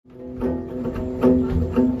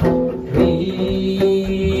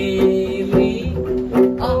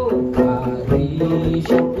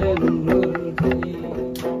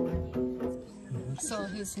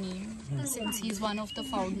of the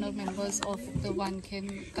founder members of the Wahkhen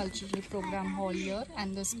Cultural Program Hall here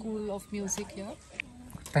and the School of Music here.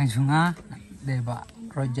 Thank you, Deba.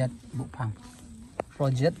 Project Bupang.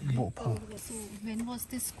 Project Bupang. So when was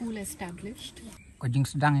this school established? Kajing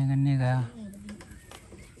sedang yang ni kaya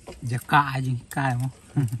jaka aja kaya mo.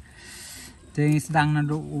 Jadi sedang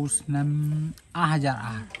nado usnam ajar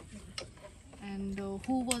ah. And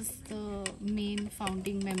who was the main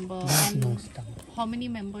founding member and how many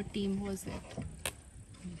member team was it?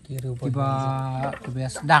 Tiba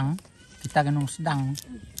sedang kita kenung sedang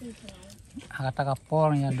kata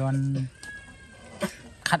kapol ya don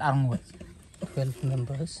kat arngut 12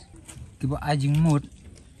 members. Tiba ajing mood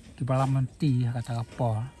tiba lamenti kata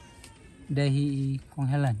kapol dahi kong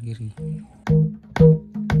Helen Giri.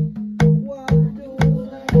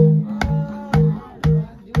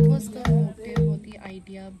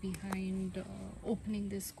 Behind opening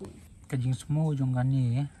this school? Kajing semua jonggan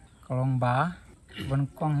ni kalau ba bon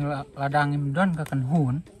kong ladang imdon ka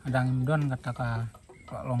kanhun ladang imdon kata ka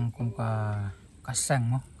long kum ka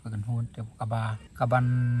kaseng mo ka kanhun te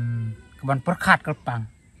kaban perkhat kerpang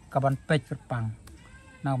kaban pej kerpang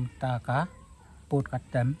nam ta ka put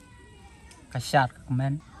katem kasyat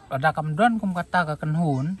kemen ladang imdon kum kata ka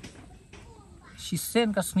kanhun sisen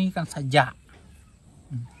ka sngi kan saja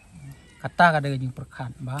kata ka dengan jing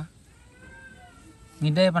perkhat ba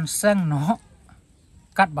ngidai ban seng no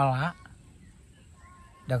kat bala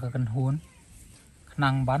daga kan hun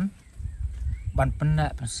kenang ban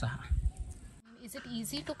penak pensa. Is it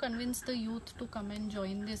easy to convince the youth to come and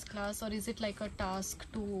join this class, or is it like a task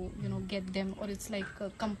to get them, or it's like a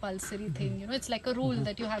compulsory thing, it's like a rule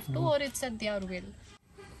that you have to, or it's at their will?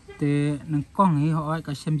 Te nang kong hi ho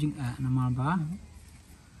ka sem jing a namal ba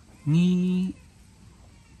ni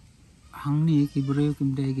hang ni ki breu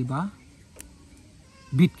kim de ki ba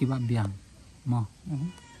bit ki ba biang mo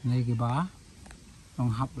nei ki ba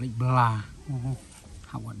long hap lek bla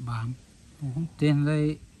hawat bam ten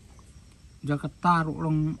lei Jakarta ru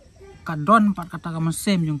long kadon pat kata ka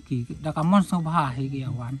mesem jong ki da ka mon so ba hi ki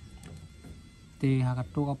awan te ha ka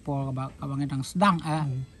to ka pol ka bang dang sedang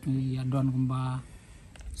ya don kumba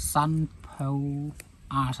san phau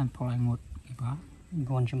san phau ngot ki ba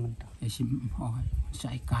Gon chimanta. Sim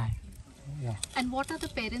sai kai. Yeah. And what are the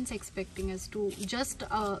parents expecting as to just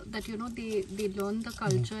that they learn the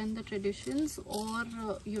culture and the traditions, or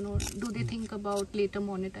do they think about later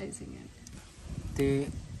monetizing it? Te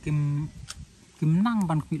kim nang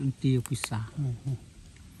ban kwi unti pisa.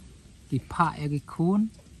 Ki pha e ki khun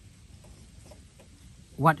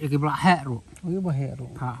wat e ki bla heru. Oi ba heru.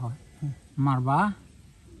 Pha hoi. Marba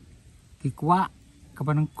ki kwa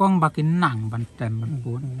kaban kong bakin nang ban tem ban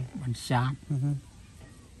pun ban shan.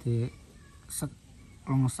 Te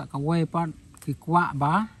long sakawai pan ki kwa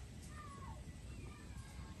ba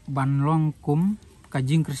ban long kum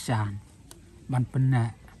kajing kersan ban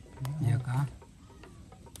penak ya ka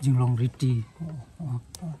jing long riti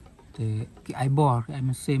te ki aibor ki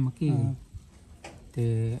amse maki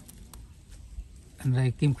te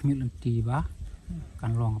andai kim community ba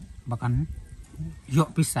kan long bakan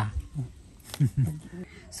yok pisah.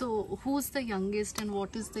 So who's the youngest and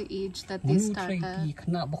what is the age that they start at?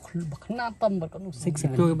 Itu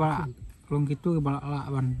ba long gitu ba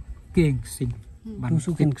la ban king sing ban Those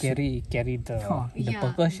who can carry the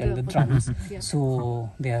percussion, the drums, so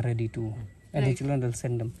they are ready to, and the children will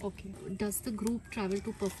send them. Okay. Does the group travel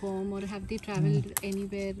to perform, or have they traveled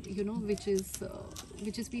anywhere which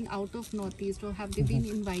has been out of Northeast, or have they been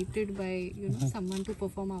invited by someone to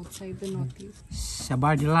perform outside the Northeast?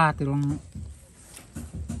 Sabar jela tilong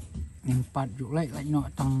empat julai no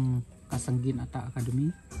tang kasanggin ata academy.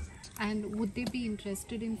 And would they be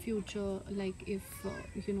interested in future, like if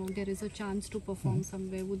there is a chance to perform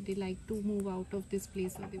somewhere, would they like to move out of this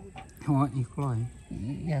place, or they would? Oh, ikloy.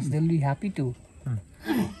 Yes, they'll be happy to.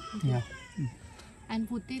 Yeah. And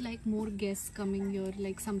would they like more guests coming here,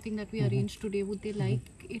 like something that we arranged today? Would they like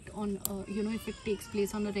it on, if it takes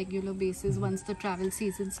place on a regular basis once the travel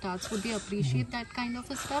season starts? Would they appreciate that kind of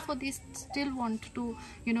a stuff, or they still want to,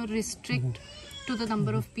 restrict to the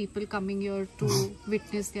number of people coming here to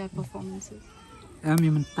witness their performances? Kami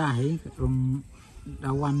mentai rong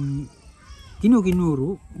dawan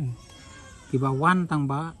kinu-kinuru kibawan tang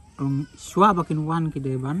ba rong swa bakin wan ki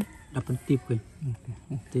deban dapat tip kan.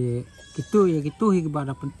 Te gitu hi ba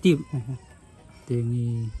dapat tip. Te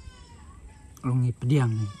ni rong ni pediang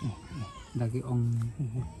ni. Dagi ong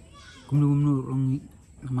kumnu rong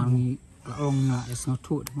namangi rong nga es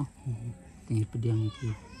ngotu mo. Te pediang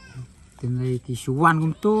ki. Tenai ki suwan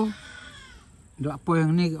kum tu dak apa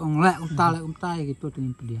yang ni ong lek umta gitu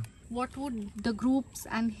dengan pediang. what would the groups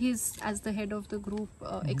and his as the head of the group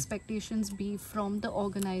expectations be from the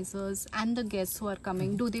organizers and the guests who are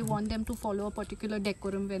coming? Do they want them to follow a particular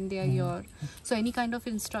decorum when they are here? So any kind of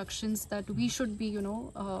instructions that we should be, you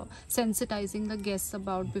know, sensitizing the guests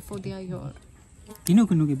about before they are here? Inu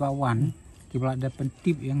kunu kibawan, kibla ada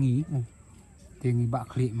pentip yang ni, tinggi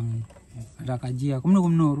bak klik mang, ada kaji aku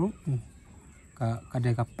menuru,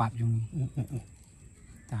 kadai kapap yang ni.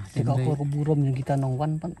 Jika aku keburum yang kita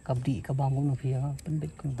nongwan pan kabdi kabangun via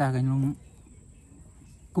pendek. Ta kan long,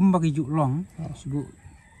 kum bagi juk long, sebut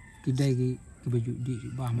kidai ki baju di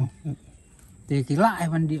bam. Te kila ai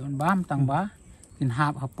ban di on bam tang ba, kin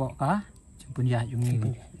hap hapok ka, jempun ya yang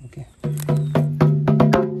ni. Okay.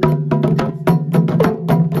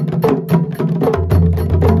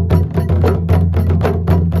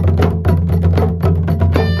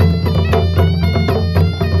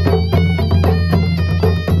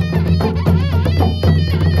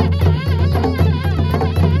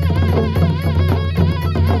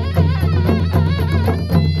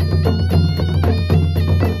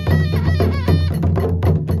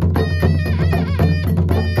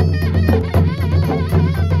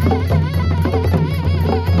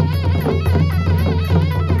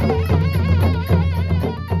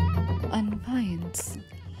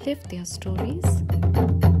 Live their stories.